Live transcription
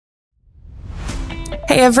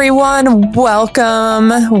Hey everyone, welcome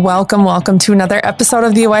to another episode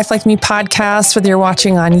of the A Wife Like Me podcast. Whether you're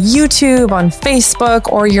watching on YouTube, on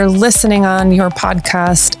Facebook, or you're listening on your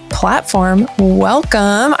podcast platform,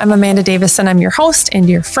 welcome. I'm Amanda Davis and I'm your host and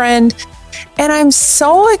your friend. And I'm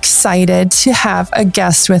so excited to have a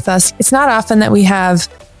guest with us. It's not often that we have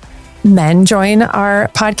men join our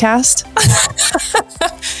podcast.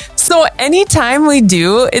 So anytime we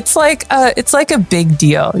do, it's like a big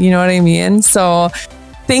deal. You know what I mean? So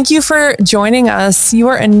thank you for joining us. You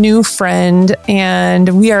are a new friend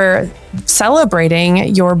and we are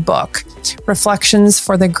celebrating your book, Reflections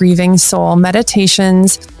for the Grieving Soul,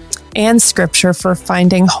 Meditations and Scripture for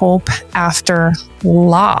Finding Hope After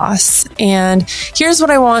Loss. And here's what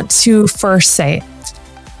I want to first say.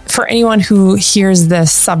 For anyone who hears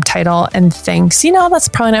this subtitle and thinks, that's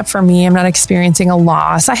probably not for me. I'm not experiencing a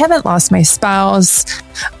loss. I haven't lost my spouse,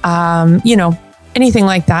 anything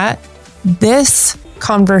like that. This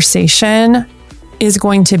conversation is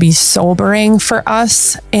going to be sobering for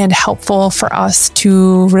us and helpful for us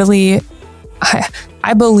to really,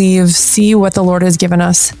 I believe, see what the Lord has given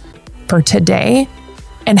us for today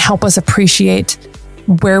and help us appreciate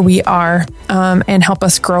where we are and help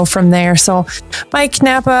us grow from there. So Mike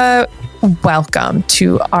Napa, welcome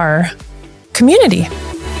to our community.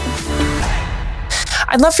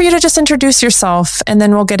 I'd love for you to just introduce yourself and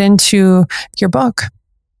then we'll get into your book.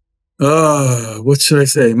 What should I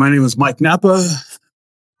say? My name is Mike Napa.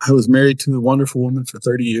 I was married to a wonderful woman for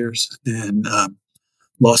 30 years and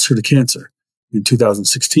lost her to cancer in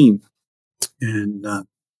 2016. And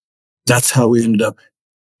that's how we ended up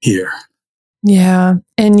here. Yeah.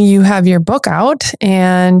 And you have your book out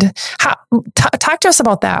and talk to us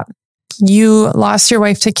about that. You lost your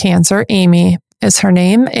wife to cancer. Amy is her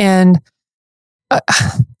name. And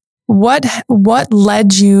what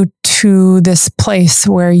led you to this place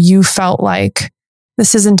where you felt like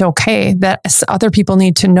this isn't okay, that other people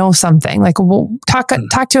need to know something? Like,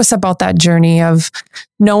 talk to us about that journey of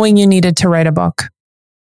knowing you needed to write a book.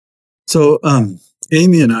 So,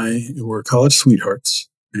 Amy and I were college sweethearts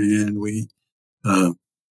and I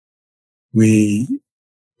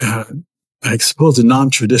suppose a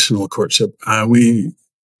non-traditional courtship. We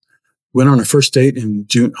went on our first date on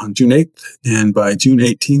June 8th. And by June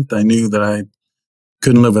 18th, I knew that I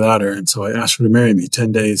couldn't live without her. And so I asked her to marry me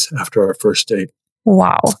 10 days after our first date.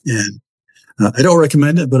 Wow. And I don't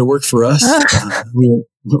recommend it, but it worked for us. We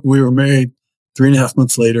were married 3.5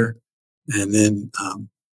 months later. And then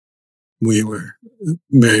we were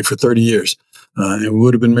married for 30 years. And we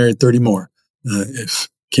would have been married 30 more if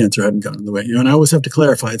cancer hadn't gotten in the way. And I always have to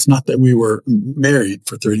clarify, it's not that we were married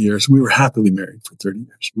for 30 years. We were happily married for 30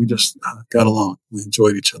 years. We just got along. We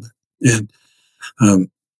enjoyed each other. And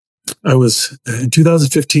in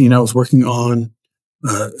 2015, I was working on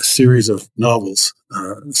a series of novels,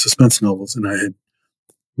 suspense novels. And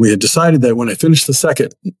we had decided that when I finished the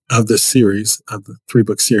second of this series, of the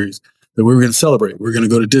 3-book series, that we were going to celebrate. We were going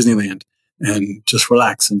to go to Disneyland and just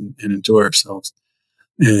relax and enjoy ourselves.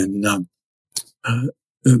 And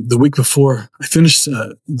the week before I finished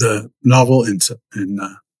the novel in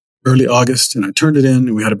early August, and I turned it in,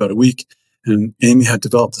 and we had about a week. And Amy had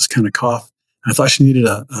developed this kind of cough. I thought she needed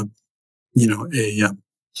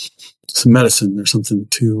some medicine or something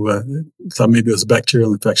thought maybe it was a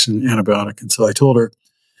bacterial infection, antibiotic. And so I told her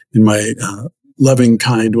in my loving,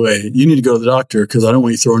 kind way, you need to go to the doctor because I don't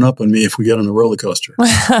want you throwing up on me if we get on a roller coaster.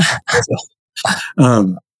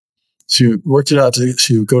 She worked it out.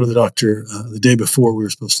 She would go to the doctor the day before we were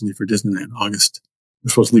supposed to leave for Disneyland, August. We were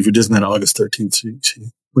supposed to leave for Disneyland August 13th. She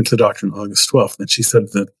went to the doctor on August 12th. And she said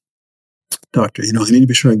to the doctor, I need to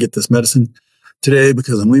be sure I get this medicine today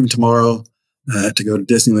because I'm leaving tomorrow to go to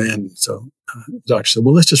Disneyland. So the doctor said,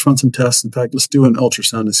 well, let's just run some tests. In fact, let's do an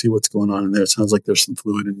ultrasound to see what's going on in there. It sounds like there's some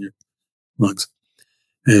fluid in your lungs.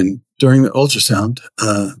 And during the ultrasound,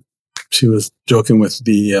 she was joking with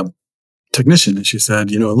the technician, and she said,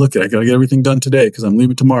 look, I got to get everything done today because I'm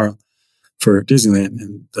leaving tomorrow for Disneyland.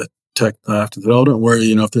 And the tech laughed and said, oh, don't worry.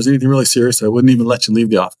 If there's anything really serious, I wouldn't even let you leave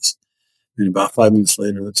the office. And about 5 minutes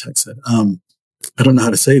later, the tech said, I don't know how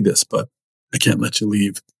to say this, but I can't let you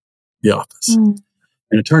leave the office. And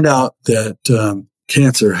it turned out that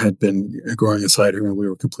cancer had been growing inside her, and we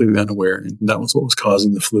were completely unaware. And that was what was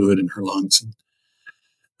causing the fluid in her lungs.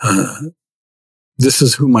 And, this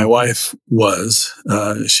is who my wife was.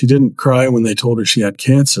 She didn't cry when they told her she had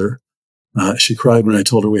cancer. She cried when I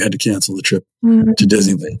told her we had to cancel the trip to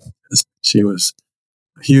Disneyland. She was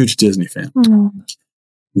a huge Disney fan.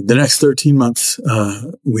 The next 13 months,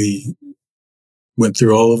 we went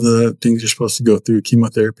through all of the things you're supposed to go through,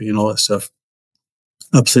 chemotherapy and all that stuff,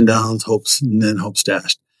 ups and downs, hopes, and then hopes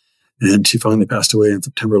dashed. And she finally passed away on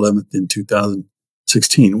September 11th in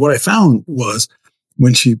 2016. What I found was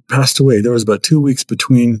when she passed away, there was about 2 weeks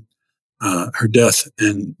between her death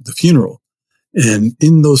and the funeral. And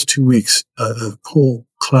in those 2 weeks, a whole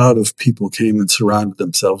cloud of people came and surrounded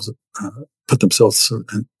themselves, put themselves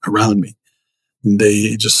around me. And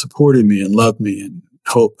they just supported me and loved me and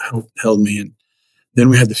held me. And then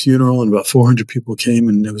we had the funeral, and about 400 people came,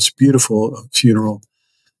 and it was a beautiful funeral.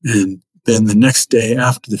 And then the next day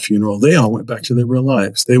after the funeral, they all went back to their real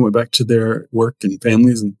lives. They went back to their work and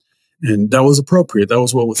families, and that was appropriate. That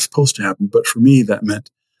was what was supposed to happen. But for me, that meant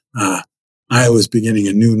I was beginning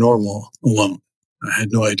a new normal alone. I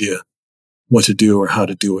had no idea what to do or how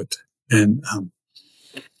to do it. And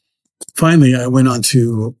finally, I went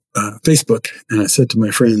onto Facebook, and I said to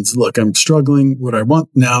my friends, look, I'm struggling. What I want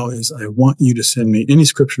now is I want you to send me any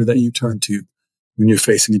scripture that you turn to when you're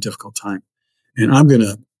facing a difficult time. And I'm going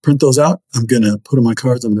to print those out. I'm going to put on my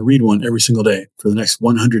cards. I'm going to read one every single day for the next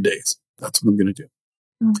 100 days. That's what I'm going to do.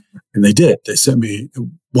 Mm-hmm. And they did. They sent me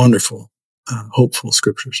wonderful, hopeful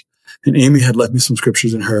scriptures. And Amy had left me some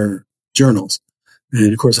scriptures in her journals.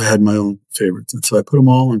 And of course, I had my own favorites. And so I put them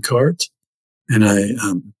all on cards, and I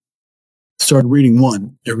started reading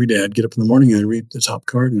one every day. I'd get up in the morning and I'd read the top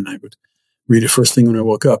card, and I would read it first thing when I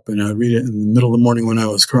woke up, and I'd read it in the middle of the morning when I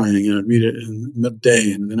was crying, and I'd read it in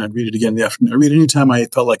midday, and then I'd read it again in the afternoon. I'd read it anytime I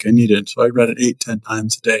felt like I needed it. So I read it 8-10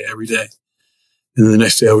 times a day, every day. And then the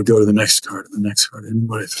next day I would go to the next card and the next card. And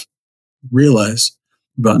what I realized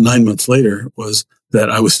about 9 months later was that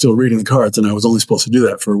I was still reading the cards, and I was only supposed to do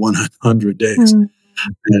that for 100 days. Mm-hmm.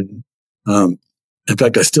 And in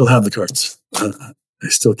fact, I still have the cards. I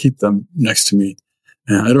still keep them next to me.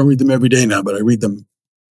 And I don't read them every day now, but I read them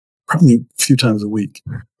probably a few times a week.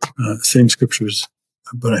 Same scriptures,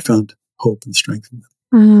 but I found hope and strength in them.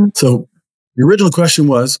 Mm-hmm. So the original question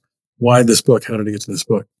was, why this book? How did I get to this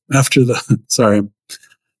book? After sorry.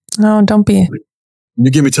 No, don't be. When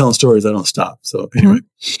you give me telling stories, I don't stop. So anyway,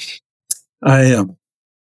 mm-hmm.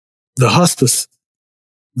 The hospice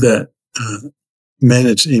that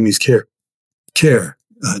managed Amy's care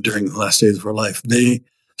during the last days of her life, they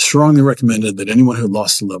strongly recommended that anyone who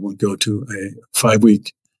lost a loved one go to a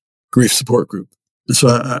 5-week grief support group. And so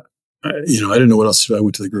I didn't know what else to do. I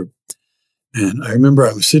went to the group, and I remember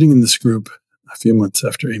I was sitting in this group a few months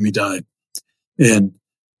after Amy died, and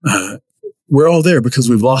we're all there because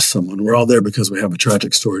we've lost someone. We're all there because we have a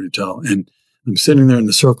tragic story to tell. And I'm sitting there in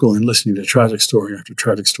the circle and listening to tragic story after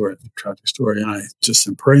tragic story after tragic story, and I just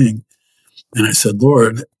am praying. And I said,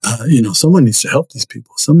 Lord, someone needs to help these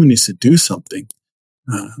people. Someone needs to do something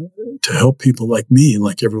to help people like me and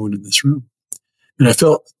like everyone in this room. And I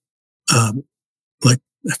felt the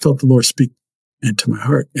Lord speak into my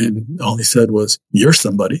heart. And all he said was, you're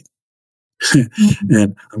somebody. Mm-hmm.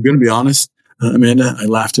 And I'm going to be honest, Amanda, I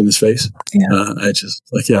laughed in his face. Yeah. I just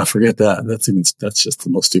forget that. That's just the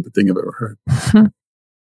most stupid thing I've ever heard. Mm-hmm.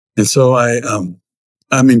 And so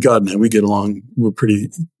God and I, we get along. We're pretty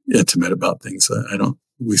intimate about things.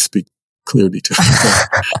 We speak clearly to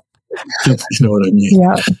you know what I mean?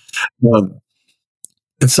 Yeah.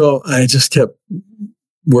 And so I just kept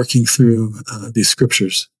working through these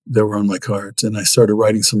scriptures that were on my cards, and I started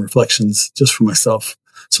writing some reflections just for myself,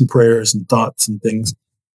 some prayers and thoughts and things.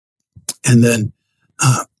 And then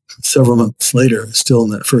several months later, still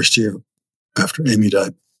in that first year after Amy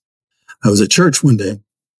died, I was at church one day.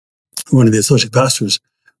 One of the associate pastors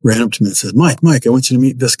ran up to me and said, Mike, I want you to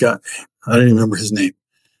meet this guy. I don't even remember his name.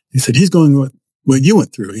 He said, he's going with what you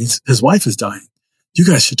went through. His wife is dying. You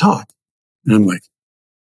guys should talk. And I'm like,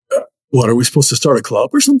 what, are we supposed to start a club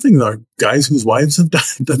or something? There are guys whose wives have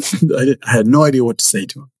died. I had no idea what to say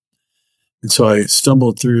to him. And so I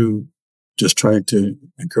stumbled through just trying to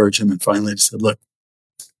encourage him. And finally I just said, look,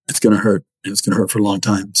 it's going to hurt, and it's going to hurt for a long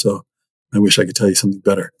time. So I wish I could tell you something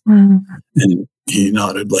better. Mm-hmm. And he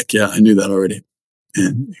nodded like, yeah, I knew that already.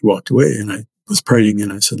 And he walked away, and I was praying,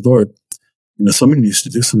 and I said, Lord, somebody needs to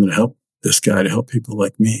do something to help this guy, to help people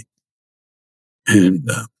like me. And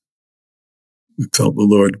I felt the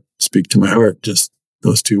Lord speak to my heart, just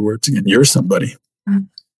those two words again, you're somebody. Mm-hmm.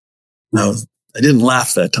 Now, I didn't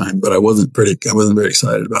laugh that time, but I wasn't very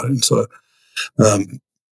excited about it. And so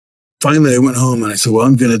finally I went home and I said, well,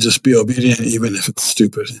 I'm going to just be obedient, even if it's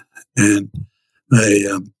stupid. And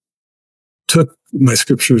I took my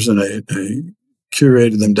scriptures and I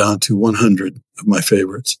curated them down to 100 of my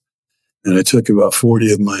favorites. And I took about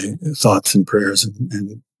 40 of my thoughts and prayers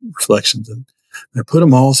and reflections, and I put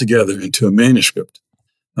them all together into a manuscript.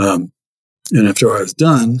 And after I was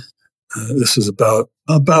done, this was about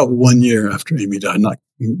 1 year after Amy died,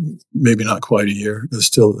 maybe not quite a year. It was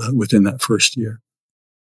still within that first year.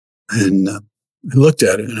 And I looked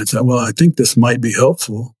at it and I thought, well, I think this might be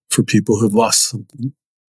helpful for people who've lost something.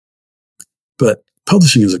 But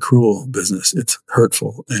publishing is a cruel business. It's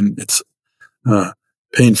hurtful and it's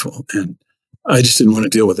painful. And I just didn't want to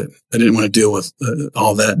deal with it. I didn't want to deal with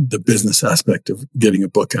all that, the business aspect of getting a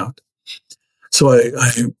book out. So I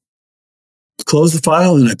closed the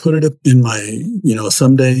file and I put it up in my,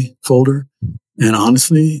 someday folder. And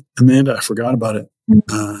honestly, Amanda, I forgot about it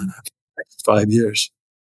 5 years.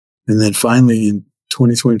 And then finally in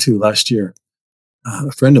 2022, last year,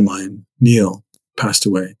 a friend of mine, Neil, passed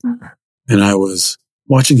away. And I was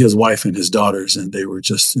watching his wife and his daughters, and they were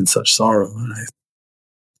just in such sorrow. And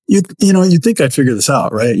you'd think I'd figure this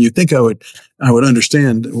out, right? You'd think I would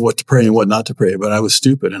understand what to pray and what not to pray, but I was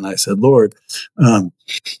stupid. And I said, Lord,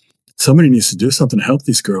 somebody needs to do something to help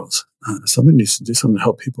these girls. Somebody needs to do something to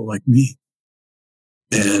help people like me.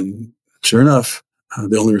 And sure enough,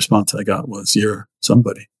 the only response I got was, you're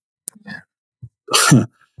somebody.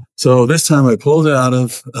 So this time I pulled it out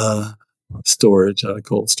of storage, out of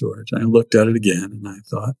cold storage. I looked at it again and I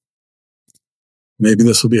thought, maybe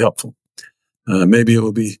this will be helpful. Maybe it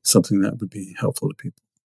will be something that would be helpful to people.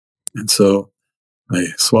 And so I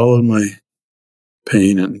swallowed my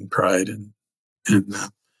pain and pride and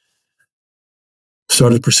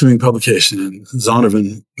started pursuing publication. And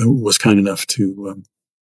Zondervan was kind enough to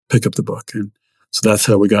pick up the book. And so that's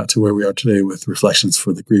how we got to where we are today with Reflections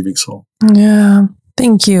for the Grieving Soul. Yeah.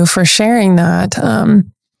 Thank you for sharing that.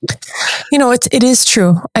 It is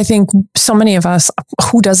true. I think so many of us,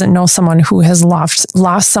 who doesn't know someone who has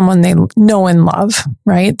lost someone they know and love,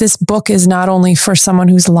 right? This book is not only for someone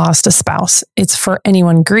who's lost a spouse, it's for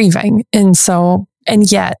anyone grieving.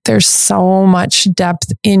 And yet there's so much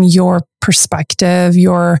depth in your perspective,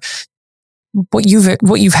 what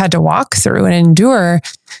you've had to walk through and endure,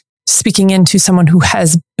 speaking into someone who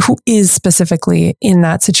is specifically in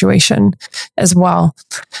that situation as well.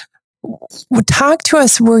 Talk to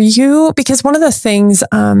us. Because one of the things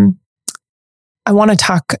I want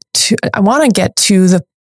to get to the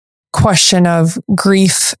question of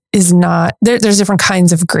grief is not, there's different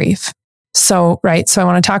kinds of grief. So I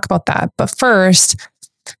want to talk about that. But first,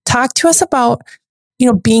 talk to us about,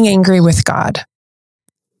 being angry with God.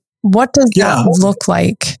 What does that look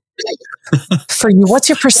like for you? What's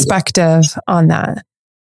your perspective on that?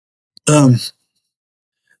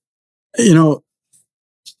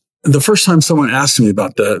 The first time someone asked me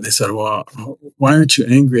about that, they said, well, why aren't you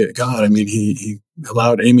angry at God? I mean, he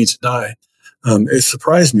allowed Amy to die. It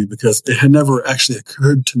surprised me because it had never actually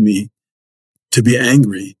occurred to me to be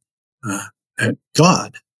angry at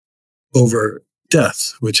God over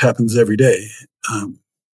death, which happens every day.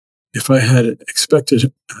 If I had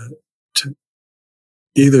expected to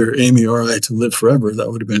either Amy or I to live forever,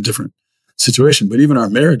 that would have been a different situation. But even our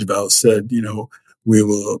marriage vows said, we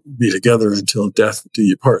will be together until death do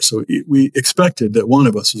you part. So we expected that one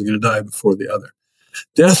of us was going to die before the other.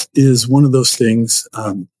 Death is one of those things.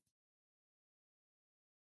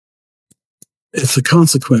 It's a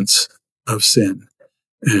consequence of sin,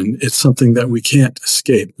 and it's something that we can't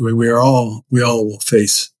escape. We all will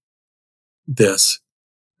face this.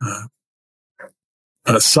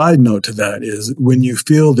 A side note to that is when you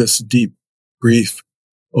feel this deep grief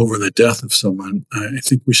over the death of someone, I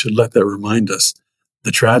think we should let that remind us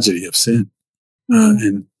the tragedy of sin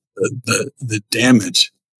and the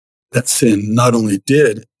damage that sin not only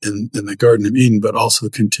did in the Garden of Eden, but also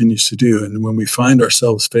continues to do. And when we find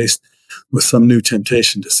ourselves faced with some new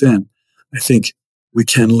temptation to sin, I think we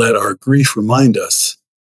can let our grief remind us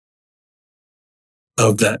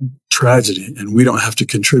of that tragedy, and we don't have to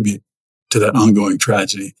contribute to that ongoing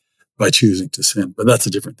tragedy by choosing to sin. But that's a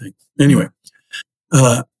different thing. Anyway,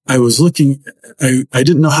 I was looking, I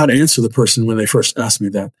didn't know how to answer the person when they first asked me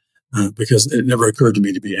that, because it never occurred to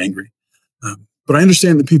me to be angry. But I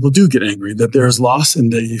understand that people do get angry, that there's loss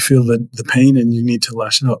and that you feel the pain and you need to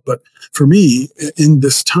lash out. But for me, in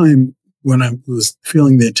this time when I was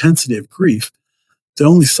feeling the intensity of grief, the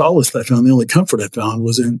only solace I found, the only comfort I found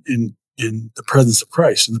was in the presence of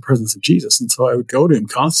Christ, in the presence of Jesus. And so I would go to him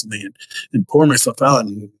constantly and pour myself out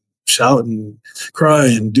and shout and cry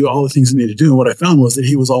and do all the things I needed to do. And what I found was that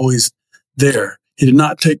he was always there. He did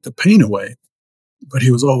not take the pain away, but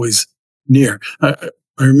he was always near. I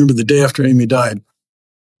remember the day after Amy died,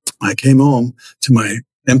 I came home to my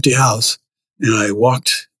empty house and I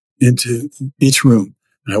walked into each room.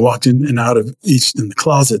 And I walked in and out of in the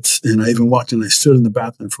closets, and I even walked in, I stood in the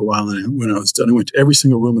bathroom for a while. And when I was done, I went to every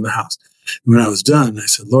single room in the house. And when I was done, I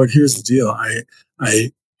said, Lord, here's the deal.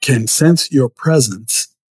 I can sense your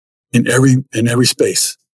presence in every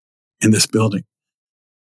space in this building.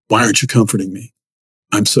 Why aren't you comforting me?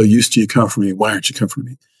 I'm so used to you comforting me. Why aren't you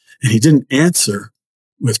comforting me? And he didn't answer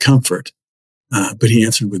with comfort, but he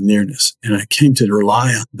answered with nearness. And I came to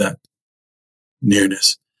rely on that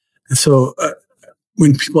nearness. And so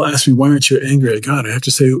when people ask me, why aren't you angry at God? I have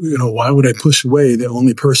to say, why would I push away the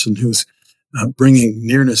only person who's bringing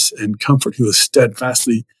nearness and comfort, who is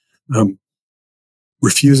steadfastly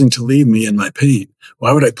refusing to leave me in my pain?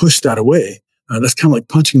 Why would I push that away? That's kind of like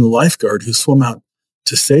punching the lifeguard who swam out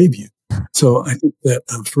to save you. So I think that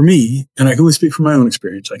for me, and I can only speak from my own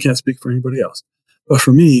experience, I can't speak for anybody else, but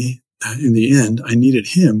for me, in the end, I needed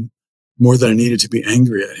him more than I needed to be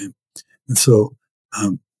angry at him. And so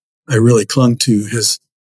I really clung to his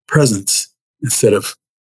presence instead of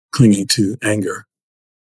clinging to anger.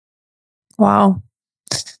 Wow.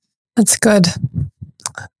 That's good.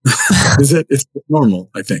 It's normal,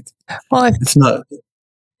 I think. Well, it's not.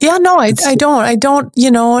 Yeah, no, I don't,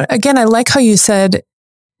 again, I like how you said,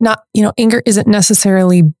 anger isn't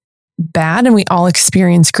necessarily bad, and we all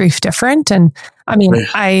experience grief different. And I mean,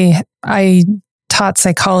 right. I taught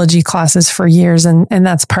psychology classes for years, and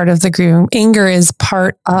that's part of the grieving. Anger is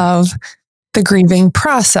part of the grieving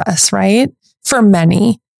process, right? For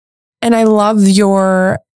many. And I love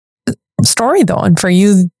your story though. And for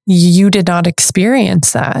you, you did not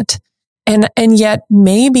experience that. And yet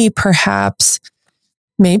perhaps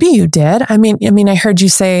you did. I mean, I heard you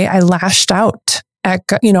say, I lashed out I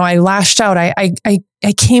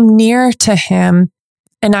came near to him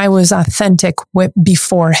and I was authentic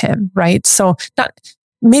before him, right? So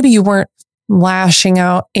maybe you weren't lashing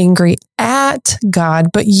out angry at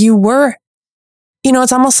God, but you were,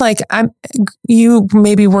 it's almost like you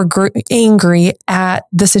maybe were angry at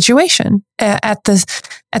the situation, at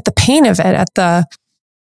the pain of it, at the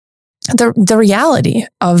reality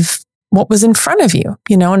of what was in front of you,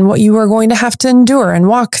 and what you were going to have to endure and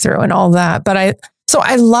walk through and all that. But I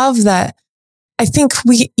love that. I think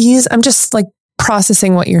I'm just like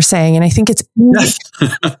processing what you're saying. And I think it's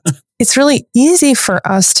really easy for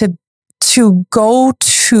us to go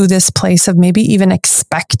to this place of maybe even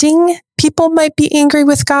expecting people might be angry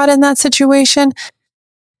with God in that situation.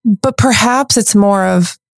 But perhaps it's more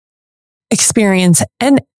of experiencing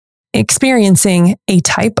a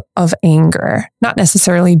type of anger, not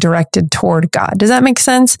necessarily directed toward God. Does that make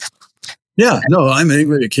sense? Yeah, no, I'm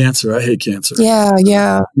angry at cancer. I hate cancer. Yeah.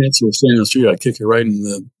 Cancer was standing on the street, I'd kick it right in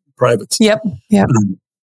the privates. Yep.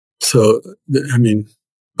 So,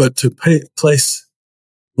 but to place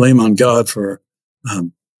blame on God for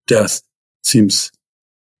death seems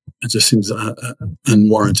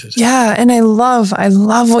unwarranted. Yeah, and I love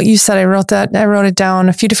what you said. I wrote it down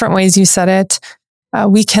a few different ways you said it.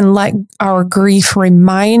 We can let our grief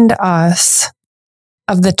remind us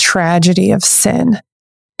of the tragedy of sin.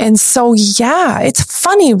 And so, yeah, it's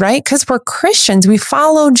funny, right? Because we're Christians. We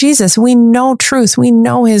follow Jesus. We know truth. We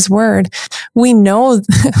know his word. We know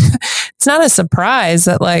it's not a surprise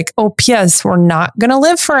that yes, we're not going to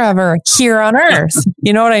live forever here on earth.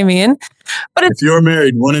 You know what I mean? But if you're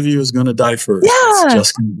married, one of you is going to die first. Yeah. It's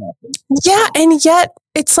just going to happen. Yeah. And yet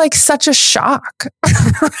it's like such a shock.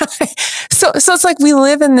 Right? So it's like we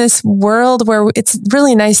live in this world where it's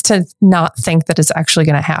really nice to not think that it's actually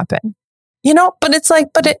going to happen. But it's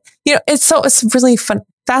it's really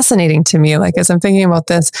fascinating to me, as I'm thinking about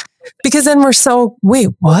this, because then we're so, wait,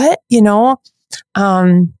 what? And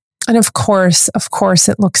of course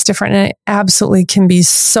it looks different, and it absolutely can be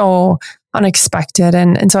so unexpected.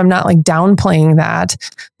 And so I'm not downplaying that,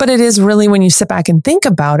 but it is really, when you sit back and think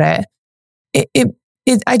about it,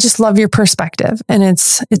 I just love your perspective, and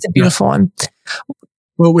it's a beautiful one.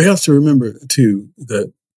 Well, we have to remember too,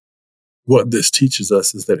 that what this teaches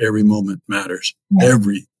us is that every moment matters. Yeah.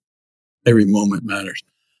 Every moment matters.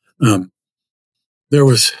 There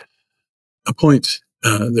was a point,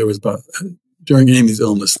 during Amy's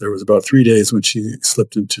illness, there was about 3 days when she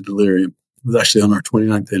slipped into delirium. It was actually on our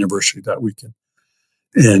 29th anniversary that weekend.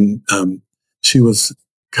 And she was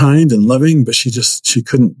kind and loving, but she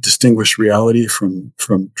couldn't distinguish reality from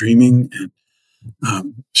dreaming.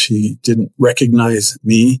 And she didn't recognize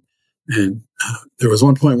me. And there was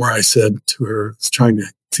one point where I said to her, I was trying to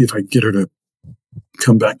see if I could get her to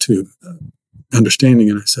come back to understanding.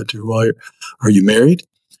 And I said to her, well, are you married?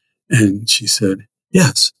 And she said,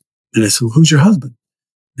 yes. And I said, well, who's your husband?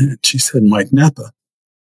 And she said, Mike Napa.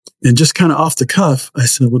 And just kind of off the cuff, I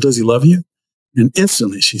said, well, does he love you? And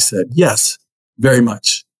instantly she said, yes, very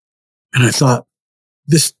much. And I thought,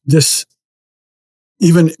 this,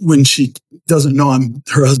 even when she doesn't know I'm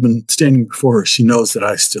her husband standing before her, she knows that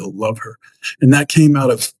I still love her. And that came out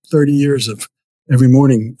of 30 years of every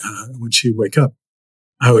morning when she'd wake up,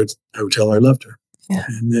 I would tell her I loved her. Yeah.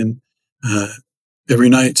 And then every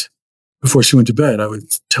night before she went to bed, I would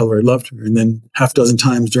tell her I loved her. And then half a dozen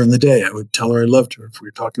times during the day, I would tell her I loved her. If we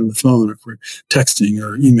were talking on the phone, or if we're texting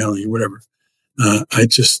or emailing or whatever, I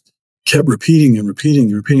just kept repeating and repeating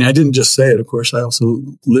and repeating. I didn't just say it, of course. I also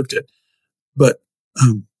lived it. But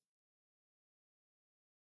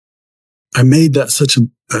I made that such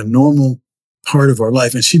a normal part of our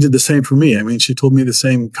life. And she did the same for me. I mean, she told me the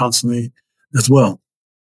same constantly as well.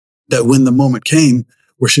 That when the moment came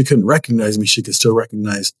where she couldn't recognize me, she could still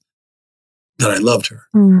recognize that I loved her,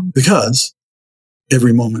 because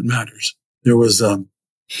every moment matters. There was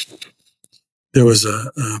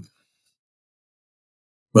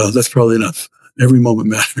well, that's probably enough. Every moment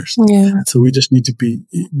matters. Yeah. So we just need to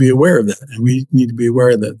be aware of that. And we need to be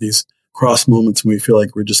aware that these cross moments when we feel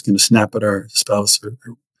like we're just going to snap at our spouse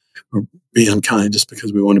or be unkind just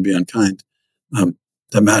because we want to be unkind,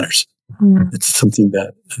 that matters. It's something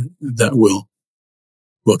that will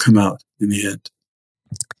come out in the end.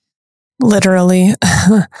 Literally.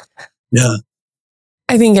 Yeah.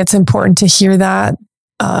 I think it's important to hear that,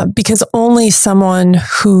 because only someone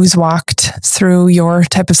who's walked through your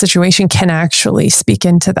type of situation can actually speak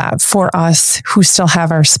into that for us who still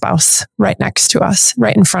have our spouse right next to us,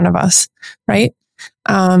 right in front of us, right?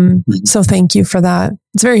 So thank you for that.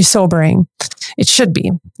 It's very sobering. It should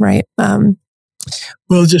be, right? Well,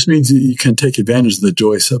 it just means that you can take advantage of the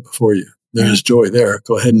joy set before you. There's joy there.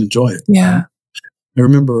 Go ahead and enjoy it. Yeah. I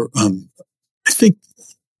remember, I think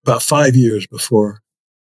about 5 years before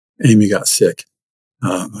Amy got sick,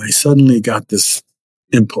 I suddenly got this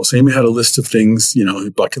impulse. Amy had a list of things, a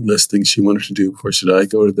bucket list things she wanted to do before she died.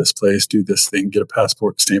 Go to this place, do this thing, get a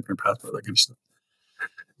passport, stamp her passport, that kind of stuff.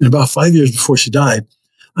 And about 5 years before she died,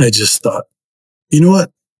 I just thought, you know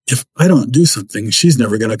what? If I don't do something, she's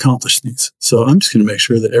never going to accomplish these. So I'm just going to make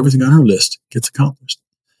sure that everything on her list gets accomplished.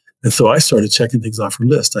 And so I started checking things off her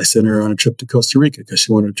list. I sent her on a trip to Costa Rica because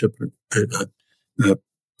she wanted a trip,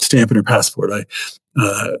 stamp in her passport. I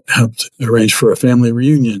helped arrange for a family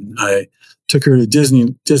reunion. I took her to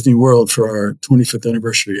Disney World for our 25th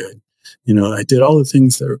anniversary. I did all the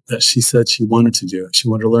things that she said she wanted to do. She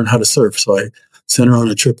wanted to learn how to surf. So I sent her on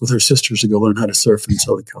a trip with her sisters to go learn how to surf in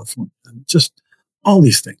Southern California. And just all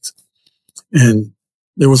these things. And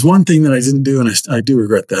there was one thing that I didn't do, and I do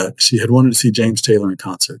regret that. She had wanted to see James Taylor in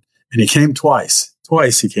concert. And he came twice.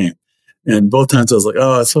 Twice he came. And both times I was like,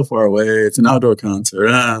 oh, it's so far away. It's an outdoor concert.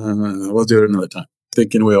 We'll do it another time.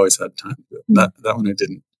 Thinking we always had time to do it. That one I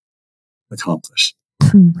didn't accomplish.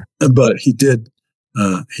 But he did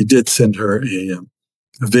send her a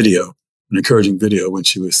video, an encouraging video when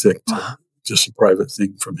she was sick. Just a private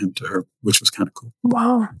thing from him to her, which was kind of cool.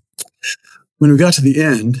 Wow. When we got to the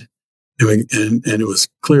end, and it was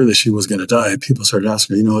clear that she was going to die, people started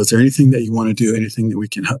asking her, is there anything that you want to do, anything that we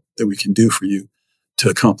can do for you to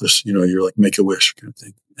accomplish, your like make a wish kind of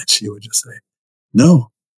thing? And she would just say,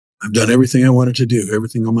 no, I've done everything I wanted to do.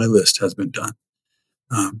 Everything on my list has been done.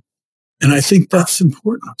 And I think that's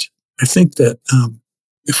important. I think that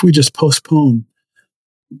if we just postpone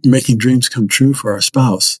making dreams come true for our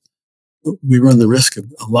spouse, we run the risk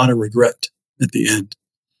of a lot of regret at the end.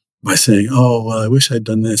 By saying, oh, well, I wish I'd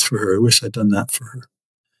done this for her. I wish I'd done that for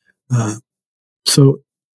her. So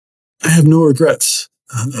I have no regrets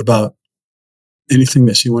about anything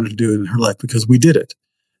that she wanted to do in her life because we did it.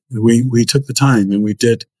 We took the time and we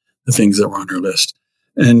did the things that were on her list.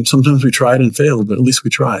 And sometimes we tried and failed, but at least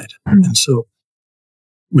we tried. And so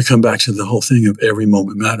we come back to the whole thing of every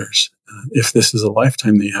moment matters. If this is a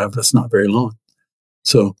lifetime that you have, that's not very long.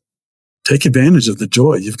 So take advantage of the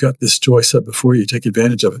joy. You've got this joy set before you. Take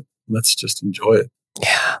advantage of it. Let's just enjoy it.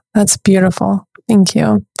 Yeah, that's beautiful. Thank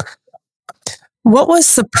you. What was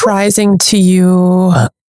surprising to you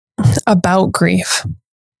about grief?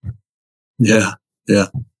 Yeah.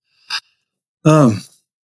 I'm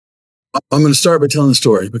going to start by telling the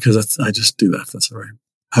story because I just do that. That's all right.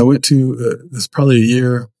 I went to, it was probably a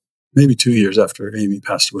year, maybe 2 years after Amy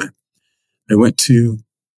passed away. I went to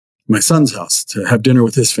my son's house to have dinner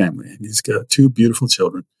with his family. And he's got 2 beautiful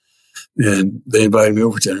children. And they invited me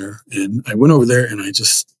over to dinner. And I went over there and I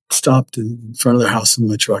just stopped in front of their house in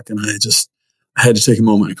my truck. And I had to take a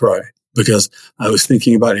moment and cry because I was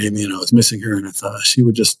thinking about Amy and I was missing her. And I thought she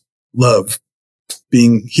would just love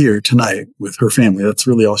being here tonight with her family. That's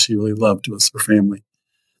really all she really loved was her family.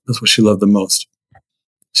 That's what she loved the most.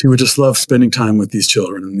 She would just love spending time with these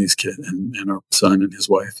children and these kids and our son and his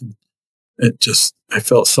wife. And I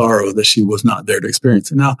felt sorrow that she was not there to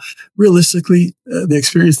experience it. Now, realistically, the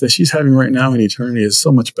experience that she's having right now in eternity is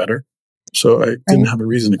so much better. So I didn't have a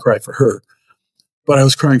reason to cry for her, but I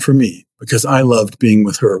was crying for me because I loved being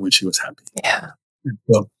with her when she was happy. Yeah.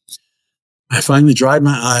 So I finally dried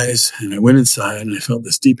my eyes and I went inside and I felt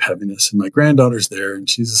this deep heaviness. And my granddaughter's there, and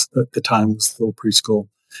she's at the time was a little preschool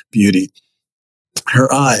beauty.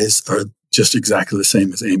 Her eyes are just exactly the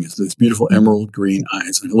same as Amy's, these beautiful emerald green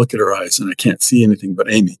eyes. And I look at her eyes and I can't see anything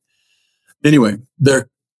but Amy. Anyway, they're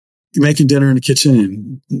making dinner in the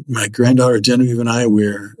kitchen, and my granddaughter Genevieve and I,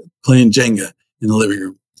 we're playing Jenga in the living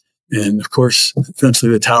room. And of course,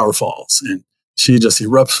 eventually the tower falls and she just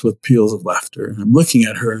erupts with peals of laughter. And I'm looking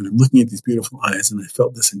at her and I'm looking at these beautiful eyes, and I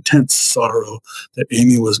felt this intense sorrow that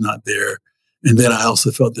Amy was not there. And then I also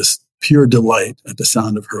felt this pure delight at the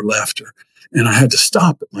sound of her laughter. And I had to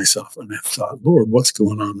stop at myself. And I thought, Lord, what's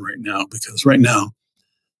going on right now? Because right now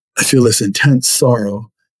I feel this intense sorrow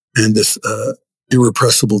and this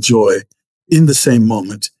irrepressible joy in the same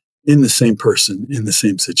moment, in the same person, in the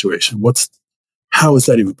same situation. How is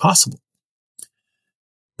that even possible?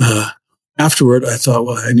 Afterward, I thought,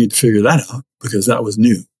 well, I need to figure that out because that was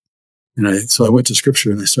new. And so I went to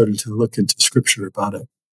Scripture and I started to look into Scripture about it.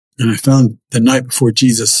 And I found the night before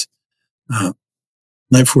Jesus, night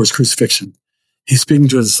before his crucifixion, he's speaking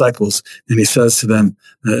to his disciples and he says to them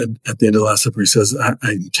at the end of the Last Supper, he says,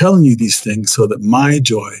 I'm telling you these things so that my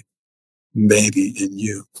joy may be in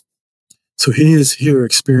you. So he is here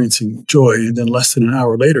experiencing joy. And then less than an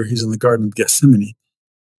hour later, he's in the Garden of Gethsemane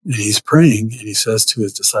and he's praying and he says to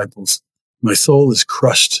his disciples, my soul is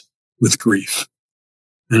crushed with grief.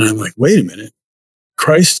 And I'm like, wait a minute.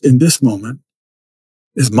 Christ in this moment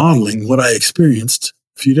is modeling what I experienced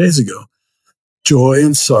a few days ago. Joy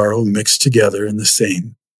and sorrow mixed together in the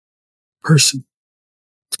same person.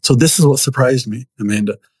 So this is what surprised me,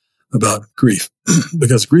 Amanda, about grief,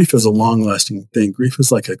 because grief is a long-lasting thing. Grief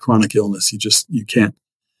is like a chronic illness. You can't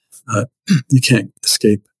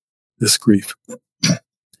escape this grief.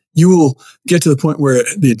 You will get to the point where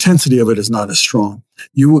the intensity of it is not as strong.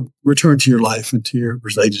 You will return to your life and to your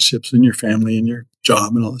relationships and your family and your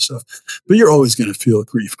job and all this stuff. But you're always going to feel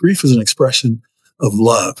grief. Grief is an expression of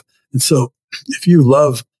love. And so if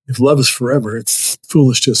love is forever, it's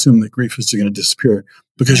foolish to assume that grief is going to disappear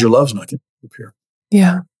because your love's not going to disappear.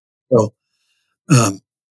 Yeah. So,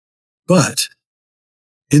 but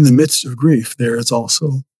in the midst of grief, there is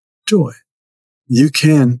also joy.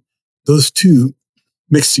 Those two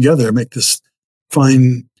mixed together make this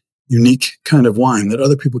fine, unique kind of wine that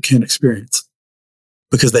other people can't experience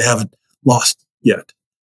because they haven't lost yet.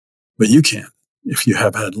 But you can. If you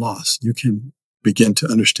have had loss, you can begin to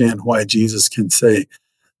understand why Jesus can say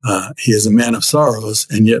he is a man of sorrows,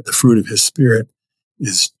 and yet the fruit of his spirit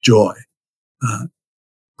is joy.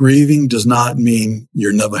 Grieving does not mean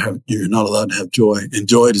you're not allowed to have joy, and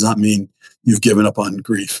joy does not mean you've given up on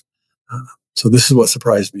grief. So this is what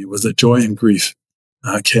surprised me, was that joy and grief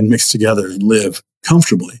can mix together and live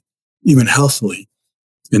comfortably, even healthily,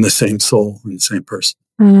 in the same soul, in the same person.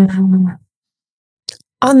 Mm-hmm.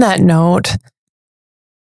 On that note,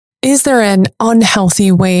 is there an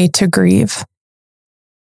unhealthy way to grieve?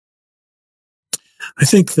 I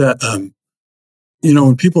think that,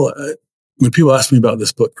 when people ask me about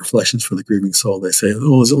this book, Reflections for the Grieving Soul, they say,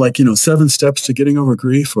 oh, is it like, 7 steps to getting over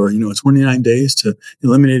grief, or, 29 days to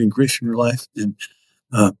eliminating grief from your life? And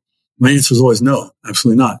my answer is always no,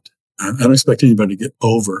 absolutely not. I don't expect anybody to get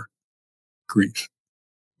over grief.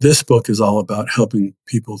 This book is all about helping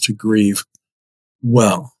people to grieve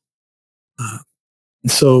well.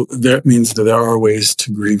 So that means that there are ways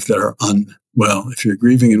to grieve that are unwell. If you're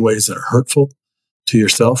grieving in ways that are hurtful to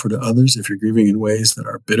yourself or to others, if you're grieving in ways that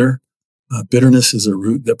are bitter, bitterness is a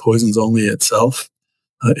root that poisons only itself.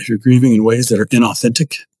 If you're grieving in ways that are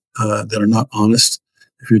inauthentic, that are not honest,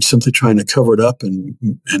 if you're simply trying to cover it up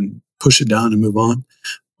and push it down and move on,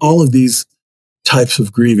 all of these types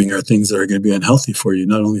of grieving are things that are going to be unhealthy for you,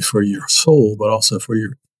 not only for your soul, but also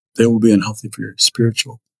they will be unhealthy for your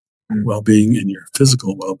spiritual well-being and your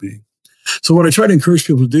physical well-being. So what I try to encourage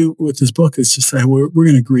people to do with this book is to say, we're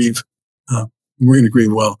going to grieve. We're going to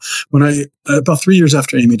grieve well. When about 3 years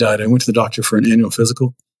after Amy died, I went to the doctor for an annual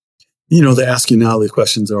physical. They ask you now the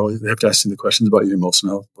questions they have to ask you the questions about your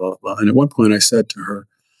emotional health, blah, blah, blah. And at one point I said to her,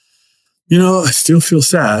 I still feel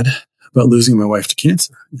sad about losing my wife to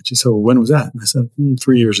cancer. And she said, well, when was that? And I said,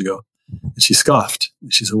 3 years ago. And she scoffed.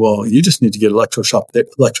 And she said, well, you just need to get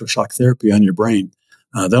electroshock therapy on your brain.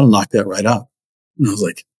 That'll knock that right out. And I was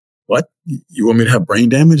like, what? You want me to have brain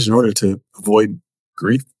damage in order to avoid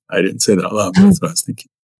grief? I didn't say that out loud, but that's what I was thinking.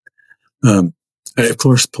 I, of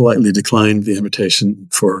course, politely declined the invitation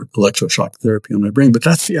for electroshock therapy on my brain. But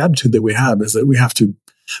that's the attitude that we have, is that we have to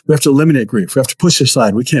eliminate grief. We have to push it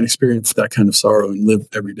aside. We can't experience that kind of sorrow and live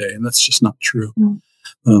every day. And that's just not true.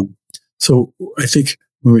 So I think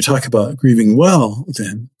when we talk about grieving well,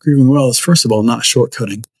 then grieving well is, first of all, not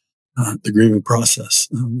shortcutting the grieving process.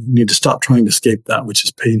 You need to stop trying to escape that which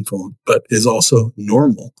is painful, but is also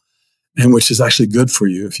normal and which is actually good for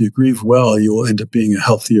you. If you grieve well, you will end up being a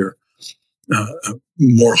healthier, a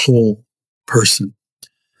more whole person.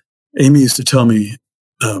 Amy used to tell me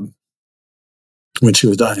when she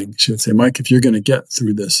was dying, she would say, Mike, if you're going to get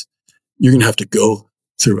through this, you're going to have to go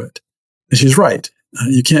through it. And she's right.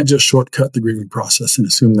 You can't just shortcut the grieving process and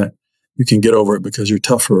assume that you can get over it because you're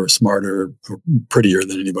tougher or smarter or prettier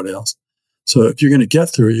than anybody else. So if you're going to get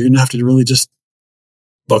through it, you're going to have to really just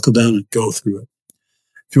buckle down and go through it.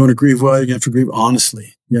 If you want to grieve well, you're going to have to grieve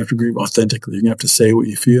honestly. You have to grieve authentically. You're going to have to say what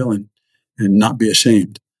you feel and not be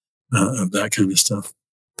ashamed of that kind of stuff.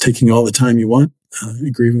 Taking all the time you want,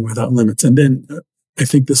 grieving without limits. And then I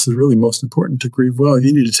think this is really most important to grieve well.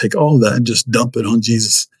 You need to take all of that and just dump it on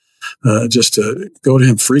Jesus. Just to go to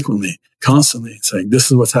him frequently, constantly, saying, this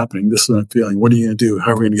is what's happening. This is what I'm feeling. What are you going to do?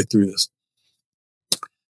 How are we going to get through this?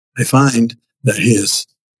 I find that he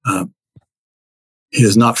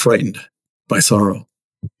is not frightened by sorrow.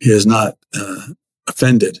 He is not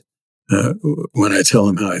offended when I tell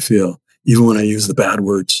him how I feel, even when I use the bad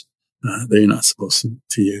words that you're not supposed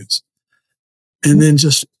to use. And then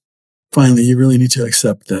just finally, you really need to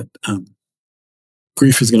accept that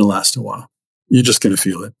grief is going to last a while. You're just going to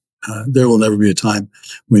feel it. There will never be a time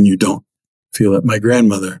when you don't feel it. My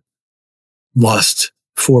grandmother lost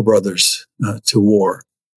 4 brothers to war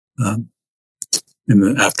in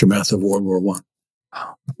the aftermath of World War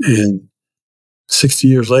I. And 60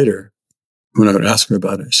 years later, when I would ask her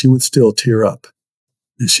about it, she would still tear up.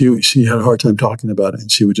 And she had a hard time talking about it.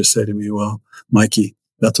 And she would just say to me, well, Mikey,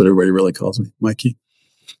 that's what everybody really calls me, Mikey,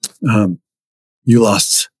 you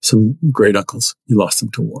lost some great uncles. You lost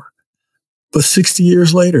them to war. But 60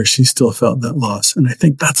 years later, she still felt that loss. And I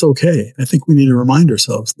think that's okay. I think we need to remind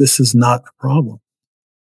ourselves this is not a problem.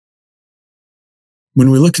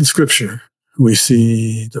 When we look in Scripture, we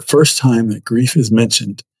see the first time that grief is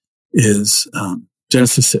mentioned is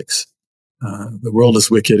Genesis 6. The world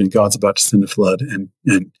is wicked and God's about to send a flood.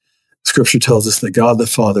 And Scripture tells us that God the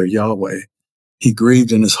Father, Yahweh, he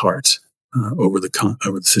grieved in his heart over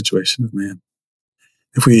the situation of man.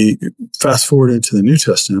 If we fast forward into the New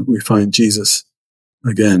Testament, we find Jesus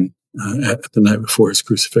again at the night before his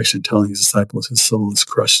crucifixion, telling his disciples his soul is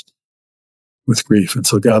crushed with grief. And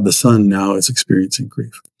so God the Son now is experiencing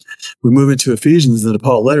grief. We move into Ephesians and the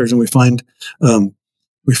Paul letters, and we find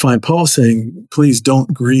Paul saying, please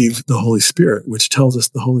don't grieve the Holy Spirit, which tells us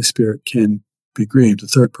the Holy Spirit can be grieved, the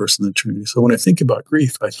third person of the Trinity. So when I think about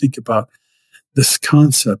grief, I think about this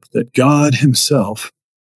concept that God himself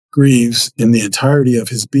grieves in the entirety of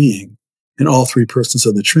his being in all 3 persons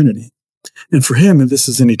of the Trinity. And for him, this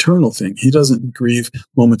is an eternal thing. He doesn't grieve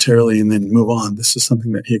momentarily and then move on. This is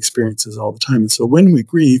something that he experiences all the time. And so when we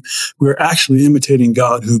grieve, we're actually imitating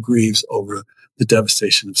God who grieves over the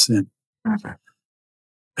devastation of sin. Okay.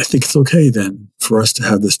 I think it's okay then for us to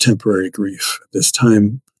have this temporary grief, this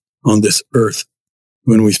time on this earth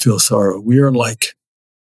when we feel sorrow. We are like,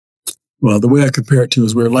 well, the way I compare it to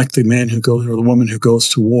is we're like the man who goes or the woman who goes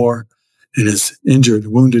to war and is injured,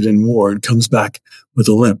 wounded in war and comes back with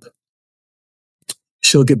a limp.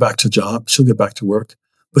 She'll get back to job. She'll get back to work,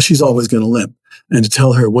 but she's always going to limp. And to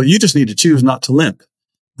tell her, well, you just need to choose not to limp.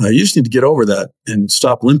 You just need to get over that and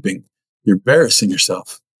stop limping. You're embarrassing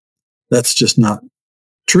yourself. That's just not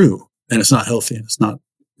true. And it's not healthy and it's not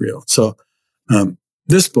real. So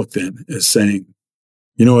this book then is saying,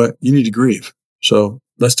 you know what? You need to grieve. So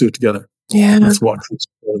let's do it together. Yeah. Let's walk through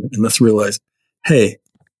together and let's realize, hey,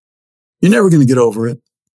 you're never going to get over it.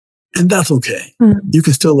 And that's okay. Mm. You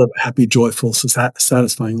can still live a happy, joyful,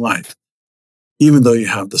 satisfying life, even though you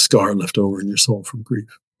have the scar left over in your soul from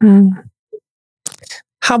grief. Mm.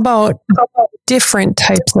 How about different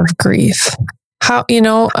types of grief? How,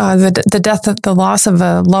 the death of the loss of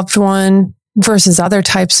a loved one versus other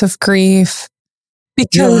types of grief?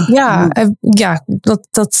 Because,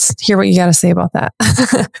 let's hear what you got to say about that.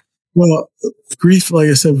 Well, grief, like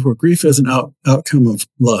I said before, grief is an outcome of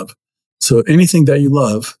love. So anything that you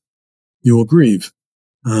love, you will grieve.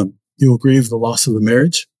 You will grieve the loss of a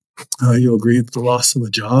marriage. You'll grieve the loss of a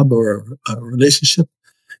job or a relationship.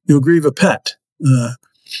 You'll grieve a pet.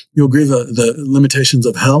 You'll grieve the limitations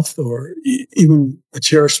of health or even a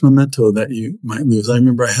cherished memento that you might lose. I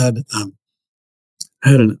remember I had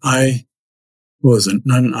an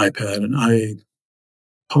not an iPad, an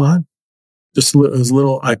iPod. It was a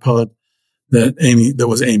little iPod that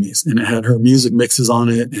was Amy's, and it had her music mixes on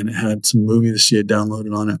it, and it had some movies that she had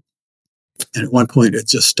downloaded on it. And at one point, it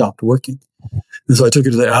just stopped working. And so I took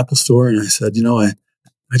it to the Apple store, and I said,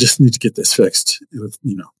 I just need to get this fixed,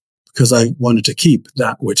 because I wanted to keep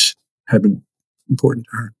that which had been important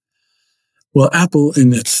to her. Well, Apple,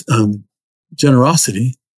 in its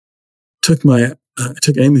generosity, took Amy's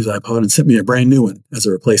iPod and sent me a brand new one as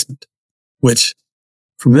a replacement, which,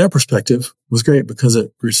 from their perspective, was great because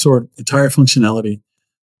it restored entire functionality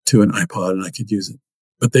to an iPod and I could use it.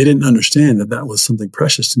 But they didn't understand that that was something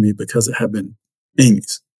precious to me because it had been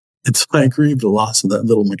Amy's. And so I grieved the loss of that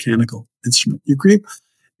little mechanical instrument. You grieve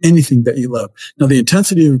anything that you love. Now, the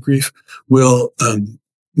intensity of grief will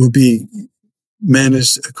be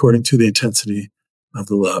managed according to the intensity of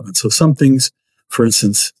the love. And so some things, for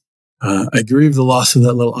instance, I grieved the loss of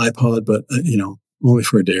that little iPod, but, only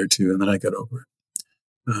for a day or two, and then I got over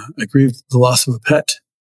it. I grieved the loss of a pet,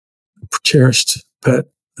 a cherished pet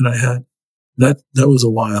that I had. That was a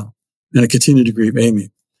while. And I continued to grieve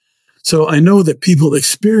Amy. So I know that people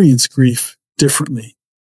experience grief differently.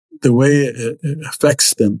 The way it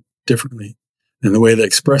affects them differently and the way they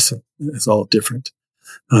express it is all different.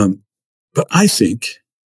 But I think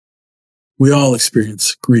we all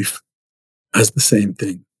experience grief as the same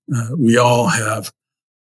thing. We all have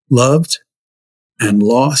loved and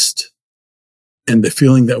lost, and the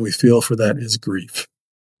feeling that we feel for that is grief.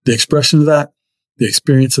 The expression of that, the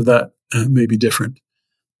experience of that may be different.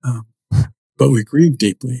 But we grieve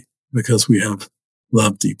deeply because we have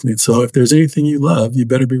loved deeply. And so if there's anything you love, you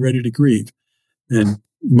better be ready to grieve. And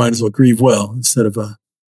you might as well grieve well instead of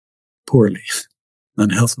poorly,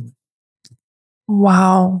 unhealthily.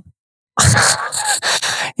 Wow.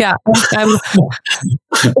 Yeah.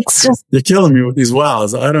 It's just, you're killing me with these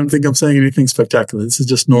wows. I don't think I'm saying anything spectacular. This is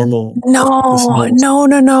just normal.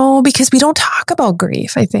 No, because we don't talk about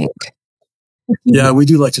grief, I think. Yeah, we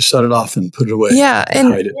do like to shut it off and put it away. Yeah,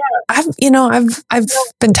 and hide it. I've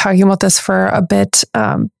been talking about this for a bit,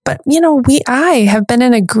 but I have been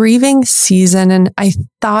in a grieving season, and I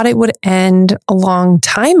thought it would end a long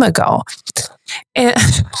time ago, and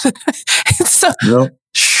it's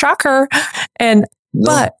shocker,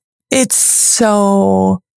 but it's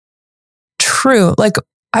so true. Like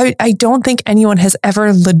I don't think anyone has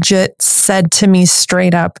ever legit said to me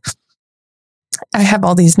straight up. I have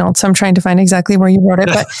all these notes, so I'm trying to find exactly where you wrote it.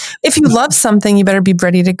 But if you love something, you better be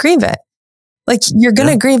ready to grieve it. Like you're going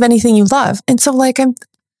to grieve anything you love. And so like, I'm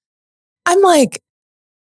like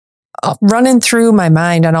running through my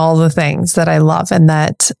mind on all the things that I love and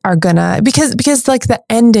that are because like the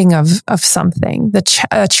ending of something,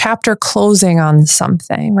 a chapter closing on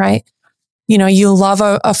something, right? You love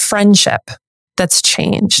a friendship that's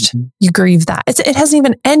changed. Mm-hmm. You grieve that. It hasn't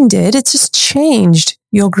even ended. It's just changed.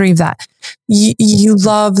 You'll grieve that. You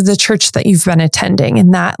love the church that you've been attending,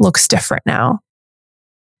 and that looks different now.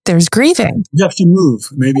 There's grieving. You have to move.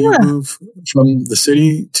 Maybe you move from the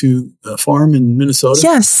city to a farm in Minnesota.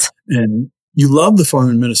 Yes. And you love the farm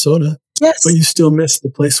in Minnesota. Yes. But you still miss the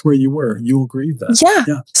place where you were. You will grieve that.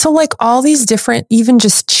 Yeah. So like all these different, even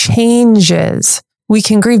just changes, we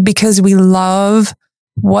can grieve because we love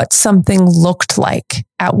what something looked like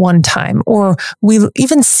at one time, or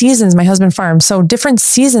even seasons. My husband farms, so different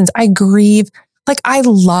seasons. I grieve. Like I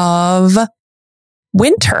love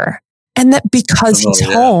winter, and that because he's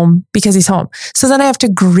home. So then I have to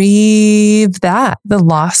grieve the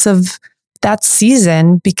loss of that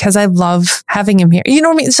season because I love having him here. You know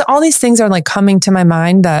what I mean? So all these things are like coming to my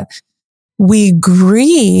mind that we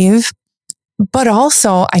grieve, but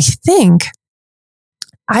also I think.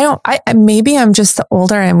 Maybe I'm just the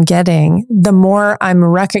older I'm getting, the more I'm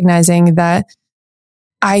recognizing that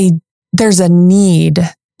there's a need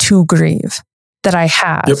to grieve that I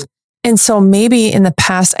have. Yep. And so maybe in the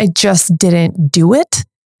past, I just didn't do it,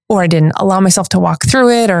 or I didn't allow myself to walk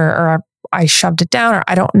through it, or I shoved it down, or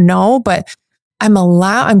I don't know, but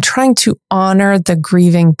I'm trying to honor the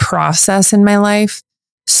grieving process in my life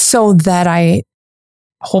so that I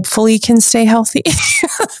hopefully can stay healthy.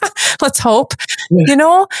 Let's hope,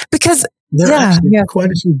 because there are quite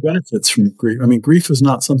a few benefits from grief. I mean, grief is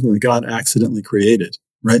not something that God accidentally created,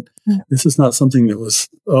 right? Mm. This is not something that was,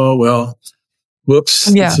 whoops,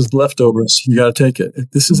 this is leftovers. You got to take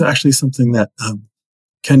it. This is actually something that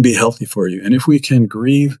can be healthy for you. And if we can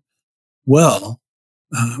grieve well,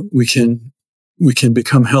 we can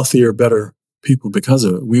become healthier, better people because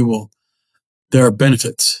of it. There are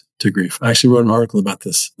benefits to grief. I actually wrote an article about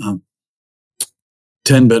this.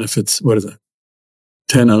 10 benefits. What is it?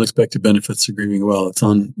 10 unexpected benefits to grieving well. It's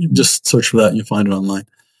on, just search for that and you'll find it online.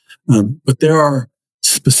 But there are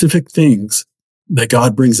specific things that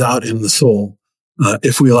God brings out in the soul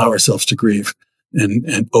if we allow ourselves to grieve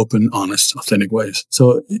in open, honest, authentic ways.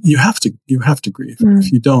 So you have to grieve. Mm.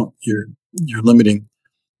 If you don't, you're limiting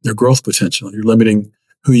your growth potential. You're limiting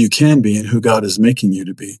who you can be and who God is making you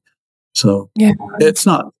to be. So it's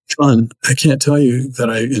not fun. I can't tell you that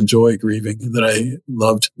I enjoy grieving, that I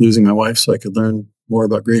loved losing my wife so I could learn more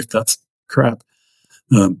about grief. That's crap.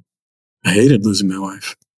 I hated losing my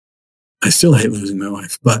wife. I still hate losing my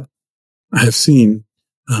wife, but I have seen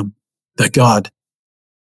that God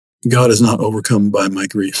is not overcome by my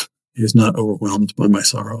grief. He is not overwhelmed by my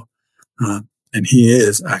sorrow. And he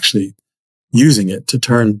is actually using it to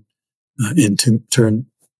turn me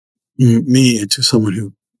into someone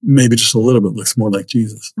who maybe just a little bit looks more like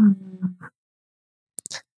Jesus.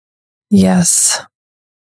 Yes.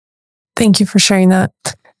 Thank you for sharing that.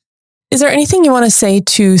 Is there anything you want to say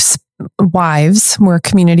to wives? We're a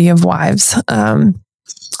community of wives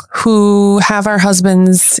who have our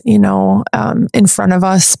husbands, in front of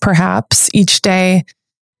us, perhaps each day.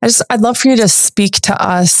 I'd love for you to speak to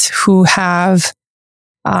us who have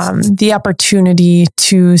the opportunity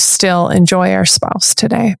to still enjoy our spouse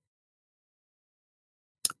today.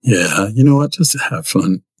 Yeah, you know what? Just have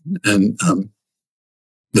fun. And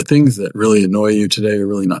the things that really annoy you today are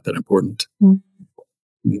really not that important.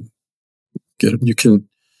 You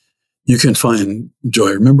can find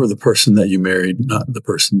joy. Remember the person that you married, not the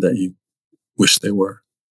person that you wish they were.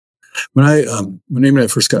 When Amy and I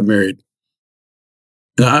first got married,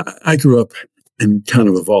 I grew up in kind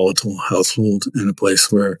of a volatile household in a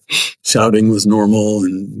place where shouting was normal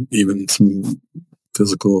and even some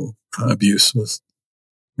physical abuse was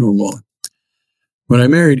normal. When I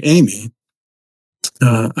married Amy,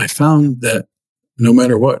 I found that no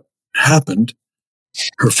matter what happened,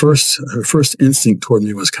 her first instinct toward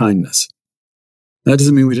me was kindness. That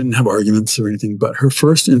doesn't mean we didn't have arguments or anything, but her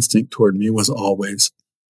first instinct toward me was always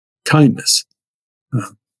kindness.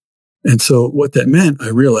 And so what that meant, I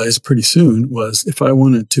realized pretty soon, was if I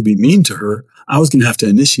wanted to be mean to her, I was going to have to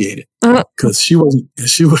initiate it because she wasn't going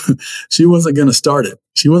to start it.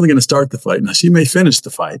 She wasn't going to start the fight. Now she may finish the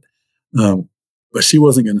fight, but she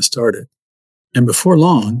wasn't going to start it. And before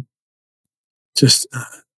long, just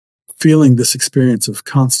feeling this experience of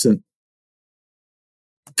constant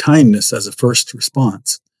kindness as a first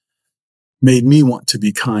response made me want to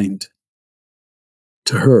be kind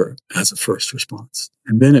to her as a first response.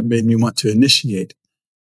 And then it made me want to initiate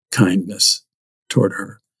kindness toward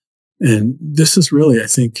her. And this is really, I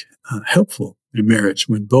think, helpful in marriage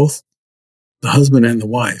when both the husband and the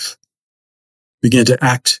wife begin to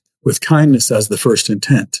act with kindness as the first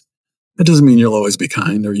intent. That doesn't mean you'll always be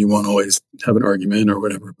kind or you won't always have an argument or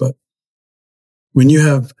whatever. But when you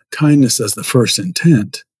have kindness as the first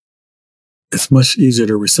intent, it's much easier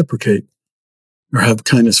to reciprocate or have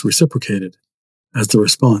kindness reciprocated as the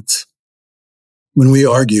response. When we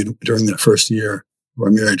argued during that first year of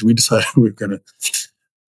our marriage, we decided we were going to,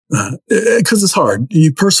 because it's hard.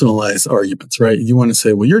 You personalize arguments, right? You want to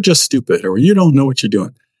say, well, you're just stupid or you don't know what you're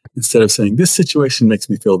doing, instead of saying, this situation makes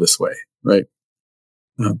me feel this way, right?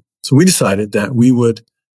 So we decided that we would,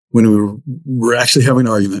 when we were actually having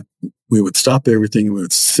an argument, we would stop everything and we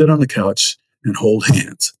would sit on the couch and hold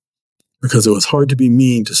hands because it was hard to be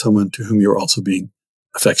mean to someone to whom you're also being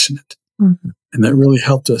affectionate. Mm-hmm. And that really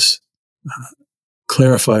helped us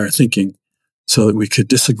clarify our thinking so that we could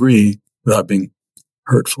disagree without being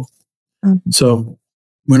hurtful. Mm-hmm. So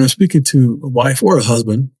when I'm speaking to a wife or a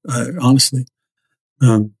husband, honestly,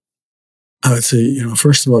 I would say,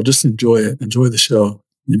 first of all, just enjoy it. Enjoy the show.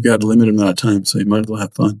 You've got a limited amount of time, so you might as well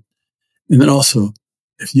have fun. And then also,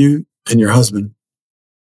 if you and your husband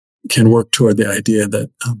can work toward the idea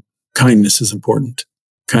that kindness is important.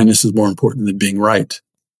 Kindness is more important than being right.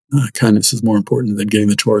 Kindness is more important than getting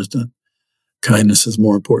the chores done. Kindness is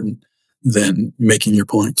more important than making your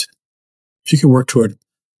point. If you can work toward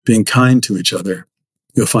being kind to each other,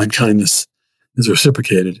 you'll find kindness is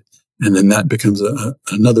reciprocated. And then that becomes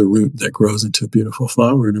another root that grows into a beautiful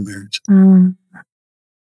flower in a marriage.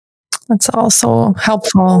 That's also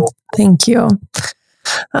helpful. Thank you.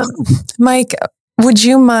 Mike, would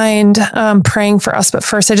you mind praying for us? But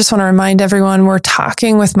first, I just want to remind everyone we're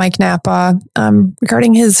talking with Mike Napa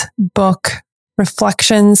regarding his book,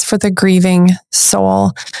 Reflections for the Grieving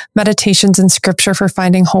Soul, Meditations in Scripture for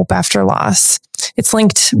Finding Hope After Loss. It's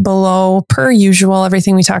linked below per usual.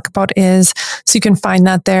 Everything we talk about is, so you can find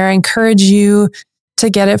that there. I encourage you to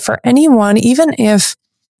get it for anyone, even if,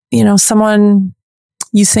 someone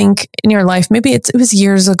you think in your life, maybe it was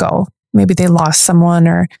years ago, maybe they lost someone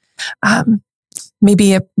or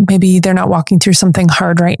maybe they're not walking through something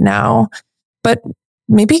hard right now, but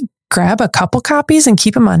maybe grab a couple copies and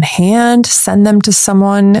keep them on hand, send them to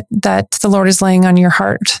someone that the Lord is laying on your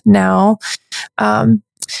heart now.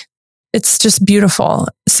 It's just beautiful.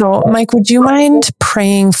 So, Mike, would you mind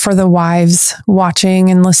praying for the wives watching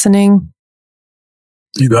and listening?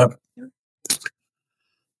 You got it.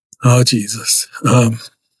 Oh, Jesus.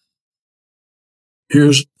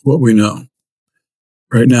 Here's what we know.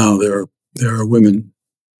 Right now, there are women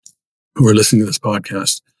who are listening to this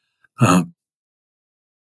podcast, and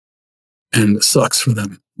it sucks for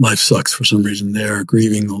them. Life sucks for some reason. They're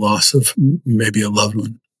grieving the loss of maybe a loved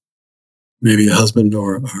one, maybe a husband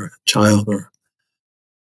or a child or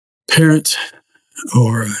parent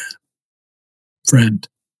or a friend.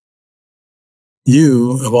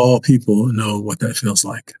 You, of all people, know what that feels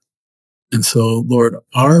like. And so, Lord,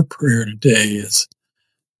 our prayer today is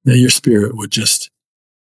that your Spirit would just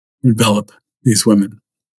envelop these women,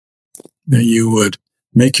 that you would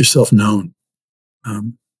make yourself known.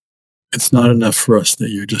 It's not enough for us that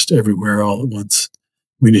you're just everywhere all at once.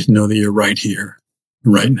 We need to know that you're right here,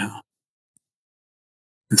 right now.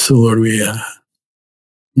 And so, Lord,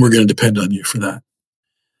 we're going to depend on you for that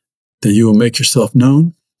you will make yourself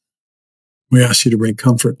known. We ask you to bring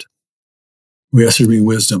comfort. We ask you to bring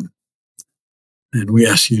wisdom. And we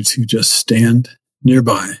ask you to just stand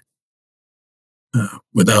nearby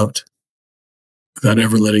without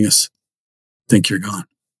ever letting us think you're gone.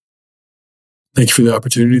 Thank you for the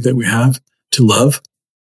opportunity that we have to love.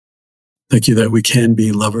 Thank you that we can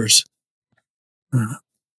be lovers.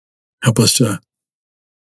 Help us to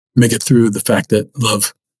make it through the fact that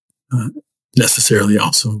love necessarily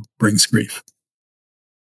also brings grief.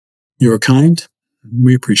 You are kind.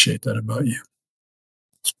 We appreciate that about you.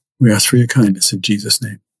 We ask for your kindness in Jesus'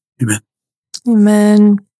 name. Amen.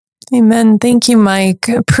 Amen. Amen. Thank you, Mike.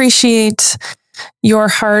 Appreciate your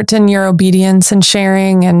heart and your obedience and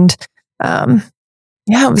sharing. And it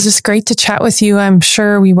was just great to chat with you. I'm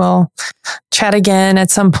sure we will chat again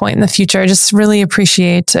at some point in the future. I just really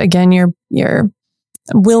appreciate, again, your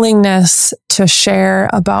willingness to share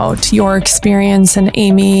about your experience and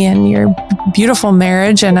Amy and your beautiful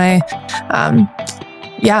marriage. And I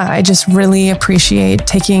just really appreciate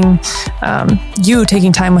taking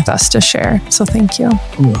time with us to share. So thank you.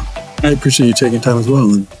 Well, I appreciate you taking time as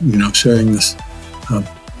well and, sharing this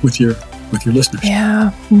with your listeners.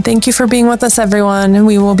 Yeah. And thank you for being with us, everyone. And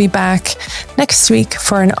we will be back next week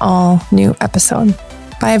for an all new episode.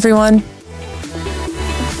 Bye, everyone.